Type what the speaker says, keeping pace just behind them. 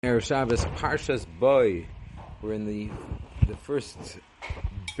Erev Shabbos Parshas Boy. We're in the first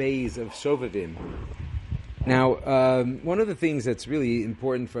phase of Shovavim. Now, one of the things that's really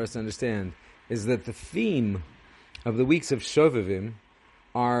important for us to understand is that the theme of the weeks of Shovavim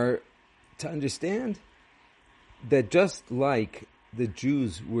are to understand that just like the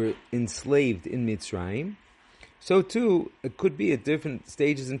Jews were enslaved in Mitzrayim, so too it could be at different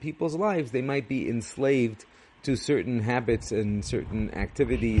stages in people's lives they might be enslaved to certain habits and certain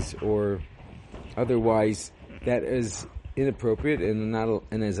activities or otherwise that is inappropriate and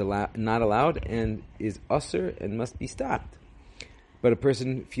not allowed and is usher and must be stopped. But a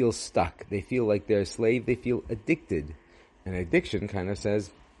person feels stuck. They feel like they're a slave. They feel addicted. And addiction kind of says,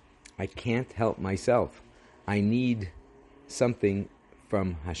 I can't help myself. I need something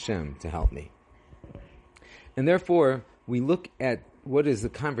from Hashem to help me. And therefore, we look at what is the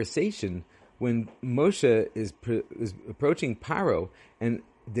conversation when Moshe is approaching Paro and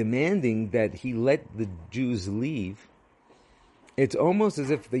demanding that he let the Jews leave. It's almost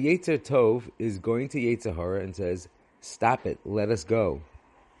as if the Yetzer Tov is going to Yetzer Hara and says, stop it, let us go.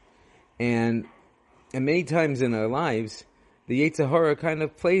 And many times in our lives, the Yetzer Hara kind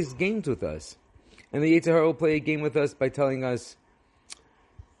of plays games with us. And the Yetzer Hara will play a game with us by telling us,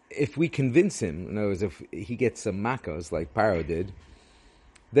 if we convince him, in other words, if he gets some makos like Paro did,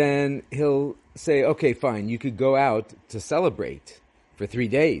 then he'll say, okay, fine, you could go out to celebrate for 3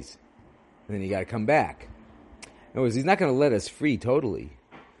 days, and then you got to come back. In other words, he's not going to let us free totally.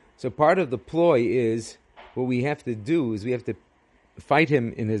 So part of the ploy is, what we have to do is we have to fight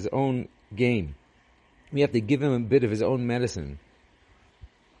him in his own game. We have to give him a bit of his own medicine.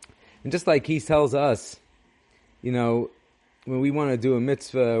 And just like he tells us, you know, when we want to do a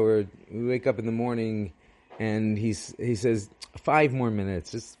mitzvah or we wake up in the morning and he says, 5 more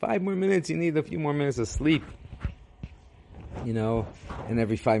minutes, just 5 more minutes, you need a few more minutes of sleep. You know, and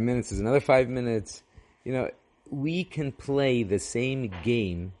every 5 minutes is another 5 minutes. You know, we can play the same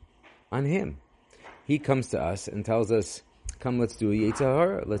game on him. He comes to us and tells us, come, let's do a Yetzer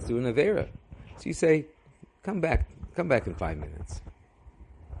Hara, let's do an Avera. So you say, come back in 5 minutes.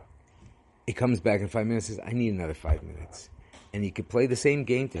 He comes back in 5 minutes and says, I need another 5 minutes. And you could play the same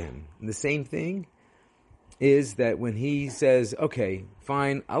game to him. And the same thing is that when he says, okay,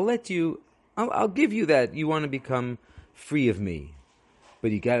 fine, I'll give you that you want to become free of me.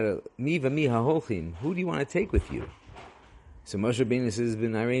 But you gotta, mi v'mi ha'holchim, who do you want to take with you? So Moshe Rabbeinu says,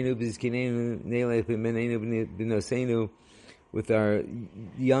 B'nareinu b'zkinenu neilech b'menenu b'nosenu, with our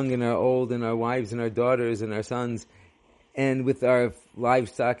young and our old and our wives and our daughters and our sons, and with our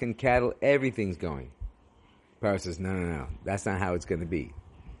livestock and cattle, everything's going. Paro says, no, that's not how it's going to be.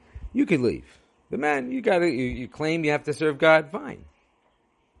 You could leave. The man, you claim you have to serve God, fine.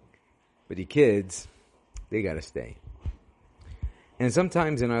 But your kids, they got to stay. And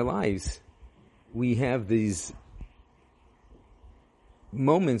sometimes in our lives, we have these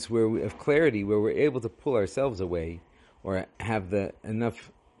moments of clarity where we're able to pull ourselves away or have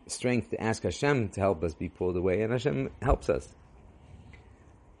enough strength to ask Hashem to help us be pulled away, and Hashem helps us.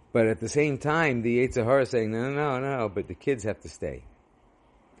 But at the same time, the Yetzer Hara is saying, no, but the kids have to stay.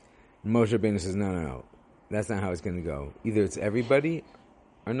 And Moshe Rabbeinu says, no, that's not how it's going to go. Either it's everybody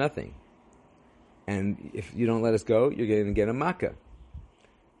or nothing. And if you don't let us go, you're going to get a makkah.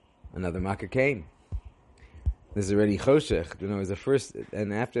 Another makkah came. This is already Choshech. You know, it was the first,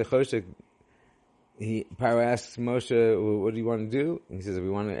 and after Choshech, Paro asks Moshe, well, what do you want to do? And he says, we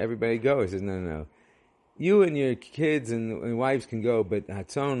want everybody to go. He says, no. You and your kids and wives can go, but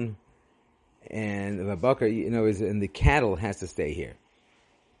Hatzon and the Bakar, and the cattle has to stay here.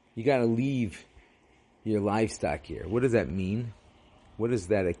 You got to leave your livestock here. What does that mean? What is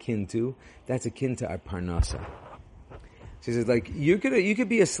that akin to? That's akin to our parnasa. She says, like, you could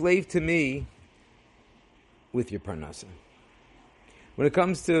be a slave to me with your parnasa. When it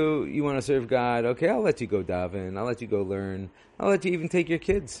comes to you want to serve God, okay, I'll let you go daven, I'll let you go learn, I'll let you even take your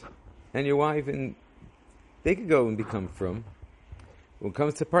kids and your wife, and they could go and become frum. When it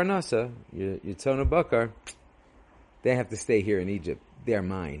comes to parnasa, your tzona bakar, they have to stay here in Egypt. They're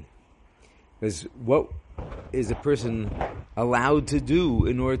mine. Because what is a person allowed to do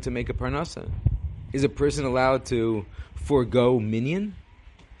in order to make a parnasa? Is a person allowed to forego minyan?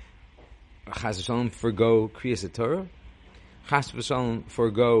 Chas v'shalom, forego kriyas Torah? Chas v'shalom,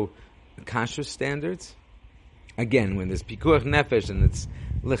 forego kashrus standards? Again, when there's pikuach nefesh and it's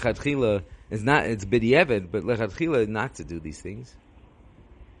lechatchila, it's b'di'evet, but lechatchila not to do these things.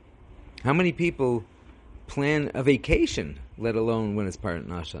 How many people plan a vacation, let alone when it's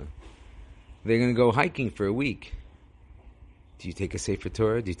parnasa? They're going to go hiking for a week. Do you take a Sefer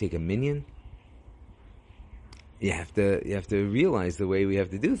Torah? Do you take a minyan? you have to realize the way we have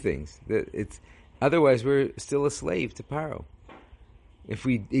to do things. That otherwise we're still a slave to Paro. If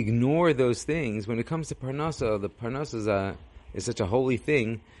we ignore those things, when it comes to Parnasa, the Parnasa is such a holy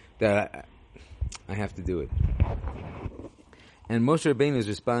thing that I have to do it. And Moshe Rabbeinu's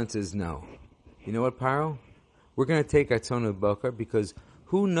response is no. You know what, Paro? We're going to take our Tzon Bakar because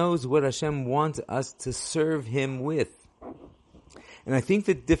who knows what Hashem wants us to serve Him with? And I think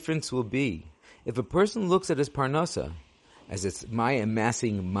the difference will be if a person looks at his Parnasa as it's my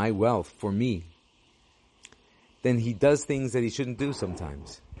amassing my wealth for me, then he does things that he shouldn't do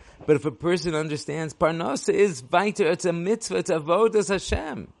sometimes. But if a person understands Parnasa is Vaiter, it's a mitzvah, it's avodas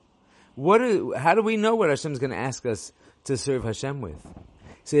Hashem. How do we know what Hashem is going to ask us to serve Hashem with?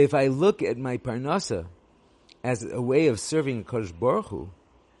 So if I look at my Parnasa as a way of serving Kodesh Baruch Hu,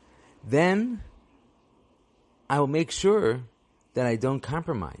 then I will make sure that I don't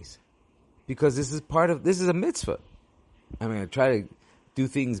compromise. Because this is a mitzvah. I'm going to try to do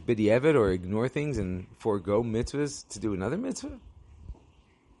things b'diavad or ignore things and forego mitzvahs to do another mitzvah.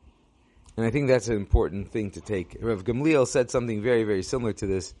 And I think that's an important thing to take. Rav Gamliel said something very, very similar to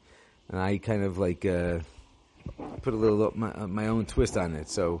this, and I kind of put a little my own twist on it.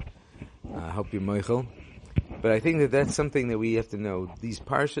 So I hope you're moichel. But I think that's something that we have to know. These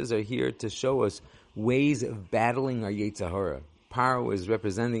parshas are here to show us ways of battling our Yetzer Hara. Paro is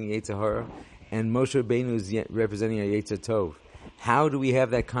representing Yetzer Hara, and Moshe Rabbeinu is representing our Yetzer Tov. How do we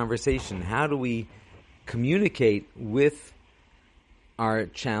have that conversation? How do we communicate with our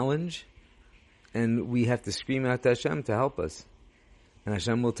challenge? And we have to scream out to Hashem to help us. And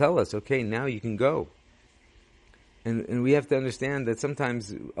Hashem will tell us, okay, now you can go. And we have to understand that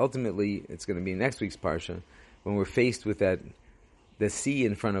sometimes, ultimately, it's going to be next week's Parsha, when we're faced with the sea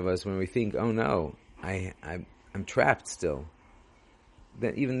in front of us, when we think, oh no, I'm trapped still.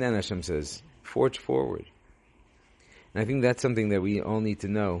 Even then Hashem says, forge forward. And I think that's something that we all need to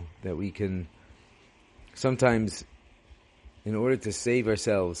know, that we can sometimes, in order to save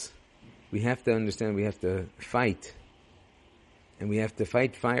ourselves, we have to understand we have to fight. And we have to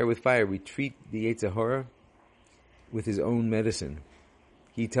fight fire with fire. We treat the Yetzer Hara with his own medicine.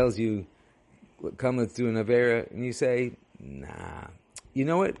 He tells you, come, let's do an Avera, and you say, nah. You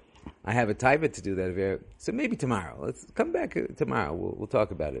know what? I have a taiva to do that Avera, so maybe tomorrow. Let's come back tomorrow. We'll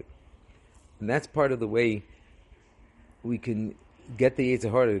talk about it. And that's part of the way we can get the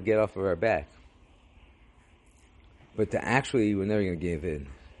Yetzer Hara to get off of our back. But to actually, we're never going to give in.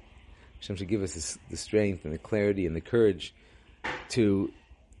 Hashem should give us the strength and the clarity and the courage to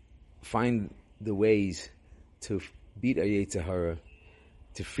find the ways to beat our Yetzer Hara,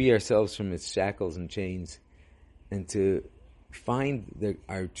 to free ourselves from its shackles and chains, and to find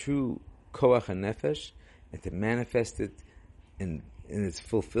our true koach hanefesh, and to manifest it and it's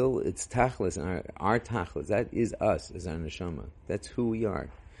fulfill its tachlis, and our tachlis. That is us as our neshama. That's who we are.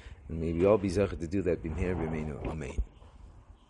 And may we all be zochet to do that. B'mher b'meinu. Amen.